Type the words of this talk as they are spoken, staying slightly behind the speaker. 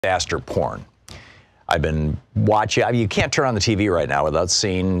disaster porn. I've been watching, I mean, you can't turn on the TV right now without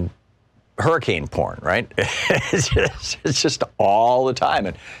seeing hurricane porn, right? It's just all the time.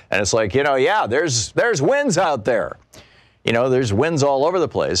 And it's like, you know, yeah, there's winds out there. You know, there's winds all over the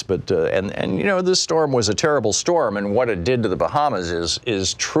place, but, and you know, this storm was a terrible storm, and what it did to the Bahamas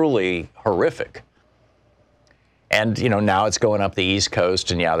is truly horrific. And, you know, now it's going up the East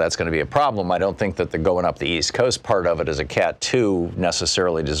Coast, and yeah, that's going to be a problem. I don't think that the going up the East Coast part of it as a Cat 2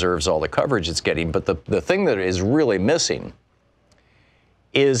 necessarily deserves all the coverage it's getting. But the thing that is really missing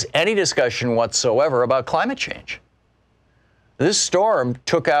is any discussion whatsoever about climate change. This storm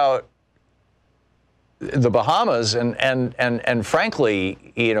took out the Bahamas, and frankly,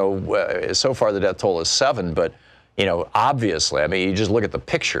 you know, so far the death toll is 7, but, you know, obviously, I mean, you just look at the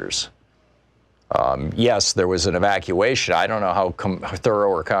pictures. Yes, there was an evacuation. I don't know how thorough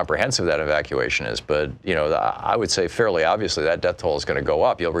or comprehensive that evacuation is, but, you know, I would say fairly obviously that death toll is going to go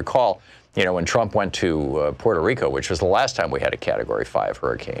up. You'll recall, you know, when Trump went to Puerto Rico, which was the last time we had a Category 5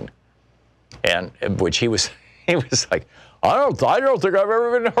 hurricane, and which he was like, I don't think I've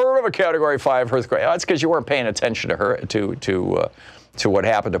ever even heard of a Category 5 earthquake. That's because you weren't paying attention to what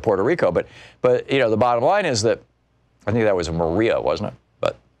happened to Puerto Rico. But you know, the bottom line is that I think that was Maria, wasn't it?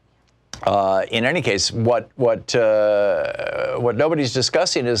 In any case, what nobody's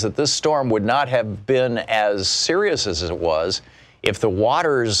discussing is that this storm would not have been as serious as it was if the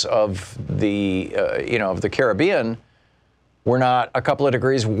waters of the you know, of the Caribbean were not a couple of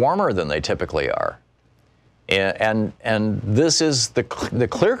degrees warmer than they typically are. And this is the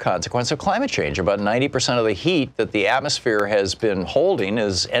clear consequence of climate change. About 90% of the heat that the atmosphere has been holding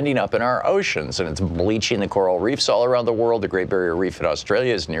is ending up in our oceans, and it's bleaching the coral reefs all around the world. The Great Barrier Reef in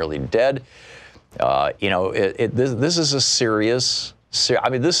Australia is nearly dead. You know, this is a serious, I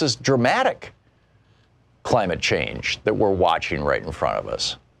mean, this is dramatic climate change that we're watching right in front of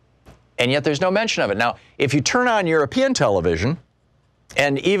us. And yet there's no mention of it. Now, if you turn on European television,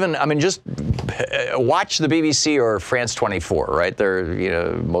 and even, I mean, just watch the BBC or France 24, right? They're, you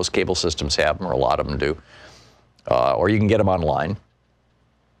know, most cable systems have them, or a lot of them do. Or you can get them online.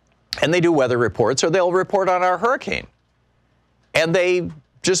 And they do weather reports, or they'll report on our hurricane. And they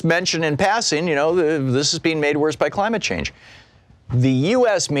just mention in passing, you know, this is being made worse by climate change. The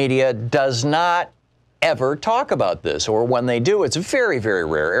U.S. media does not ever talk about this, or when they do, it's very, very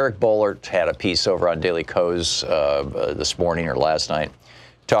rare. Eric Boehlert had a piece over on Daily Kos this morning or last night,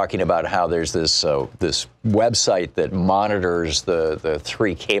 talking about how there's this this website that monitors the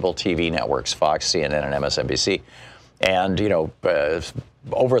 3 cable TV networks, Fox, CNN, and MSNBC, and, you know,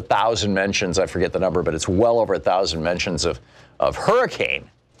 over 1,000 mentions. I forget the number, but it's well over 1,000 mentions of hurricane,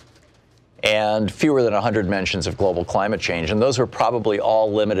 and fewer than 100 mentions of global climate change. And those were probably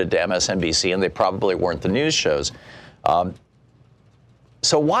all limited to MSNBC, and they probably weren't the news shows.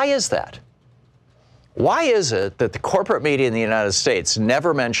 So why is that? Why is it that the corporate media in the United States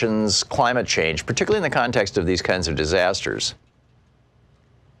never mentions climate change, particularly in the context of these kinds of disasters,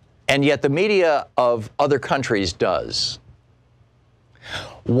 and yet the media of other countries does?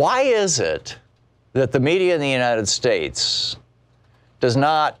 Why is it that the media in the United States does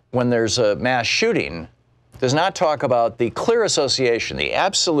not, when there's a mass shooting, does not talk about the clear association, the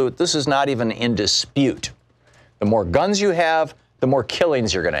absolute, this is not even in dispute. The more guns you have, the more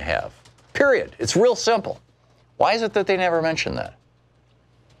killings you're going to have. Period. It's real simple. Why is it that they never mention that?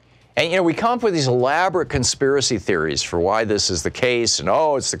 And, you know, we come up with these elaborate conspiracy theories for why this is the case, and,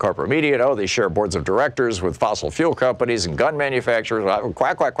 oh, it's the corporate media, and, oh, they share boards of directors with fossil fuel companies and gun manufacturers,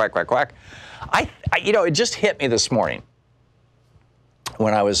 quack, quack, quack, quack, quack. You know, it just hit me this morning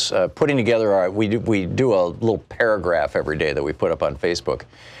when I was putting together we do a little paragraph every day that we put up on Facebook,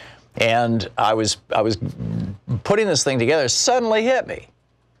 and I was putting this thing together. Suddenly hit me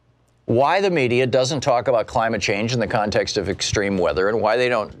why the media doesn't talk about climate change in the context of extreme weather, and why they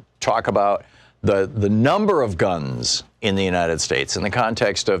don't talk about the number of guns in the United States in the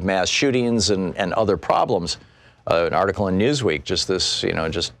context of mass shootings and other problems. An article in Newsweek just this, you know,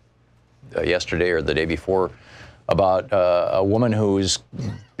 just yesterday or the day before, about a woman whose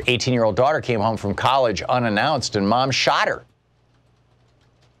 18-year-old daughter came home from college unannounced, and mom shot her.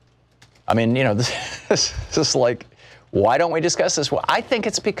 I mean, you know, this is like, why don't we discuss this? Well, I think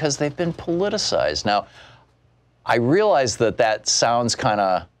it's because they've been politicized. Now, I realize that sounds kind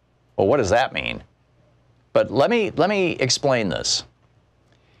of, well, what does that mean? But let me explain this.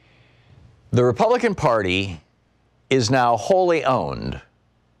 The Republican Party is now wholly owned,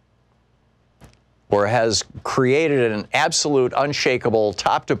 or has created an absolute, unshakable,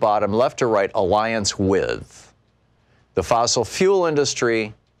 top to bottom, left to right alliance with the fossil fuel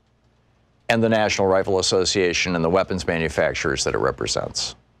industry and the National Rifle Association and the weapons manufacturers that it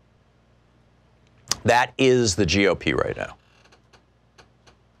represents. That is the GOP right now.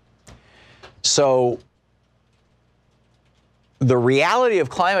 So the reality of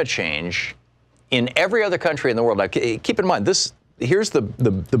climate change in every other country in the world, now keep in mind, here's the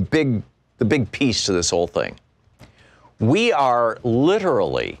big piece to this whole thing. We are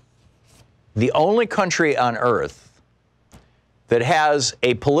literally the only country on earth that has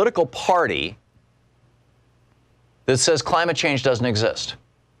a political party that says climate change doesn't exist.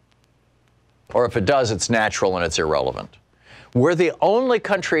 Or if it does, it's natural and it's irrelevant. We're the only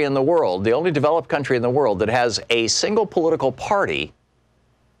country in the world, the only developed country in the world that has a single political party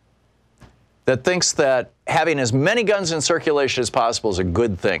that thinks that having as many guns in circulation as possible is a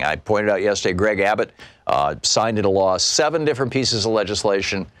good thing. I pointed out yesterday, Greg Abbott signed into law 7 different pieces of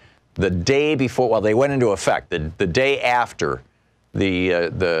legislation the day before, well, they went into effect the day after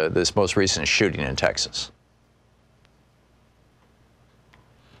this most recent shooting in Texas.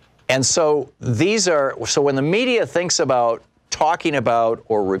 And so so when the media thinks about talking about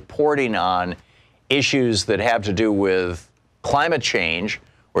or reporting on issues that have to do with climate change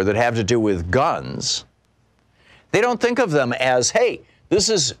or that have to do with guns, they don't think of them as, hey,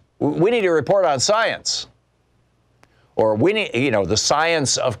 we need to report on science. Or we need, the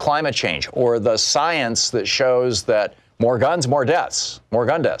science of climate change, or the science that shows that more guns, more deaths, more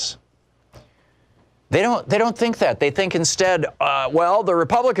gun deaths. They don't think that. They think instead, well, the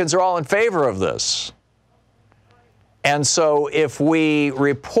Republicans are all in favor of this. And so if we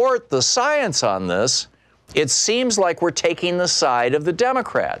report the science on this, it seems like we're taking the side of the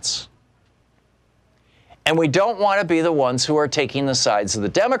Democrats. And we don't want to be the ones who are taking the sides of the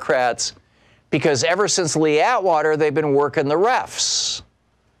Democrats, because ever since Lee Atwater, they've been working the refs,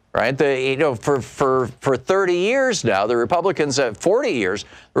 right? For 30 years now, the Republicans, 40 years,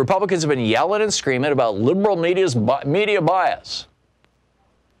 the Republicans have been yelling and screaming about liberal media bias,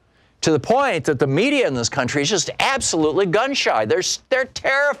 to the point that the media in this country is just absolutely gun shy. They're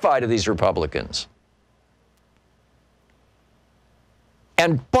terrified of these Republicans.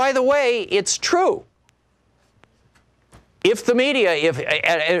 And by the way, it's true. If the media,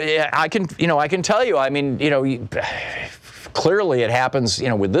 I can tell you, I mean, clearly it happens,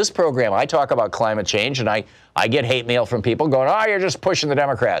 with this program. I talk about climate change, and I get hate mail from people going, oh, you're just pushing the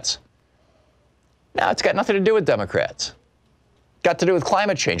Democrats. No, it's got nothing to do with Democrats. Got to do with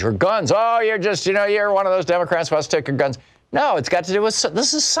climate change or guns. Oh, you're just, you're one of those Democrats who wants to take your guns. No, it's got to do with,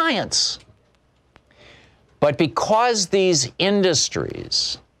 this is science. But because these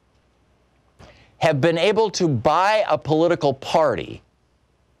industries have been able to buy a political party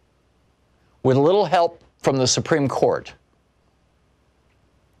with a little help from the Supreme Court,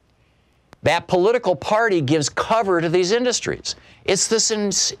 that political party gives cover to these industries. It's this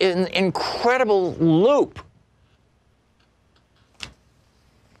incredible loop.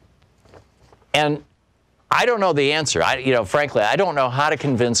 And I don't know the answer. Frankly, I don't know how to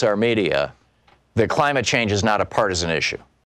convince our media that climate change is not a partisan issue.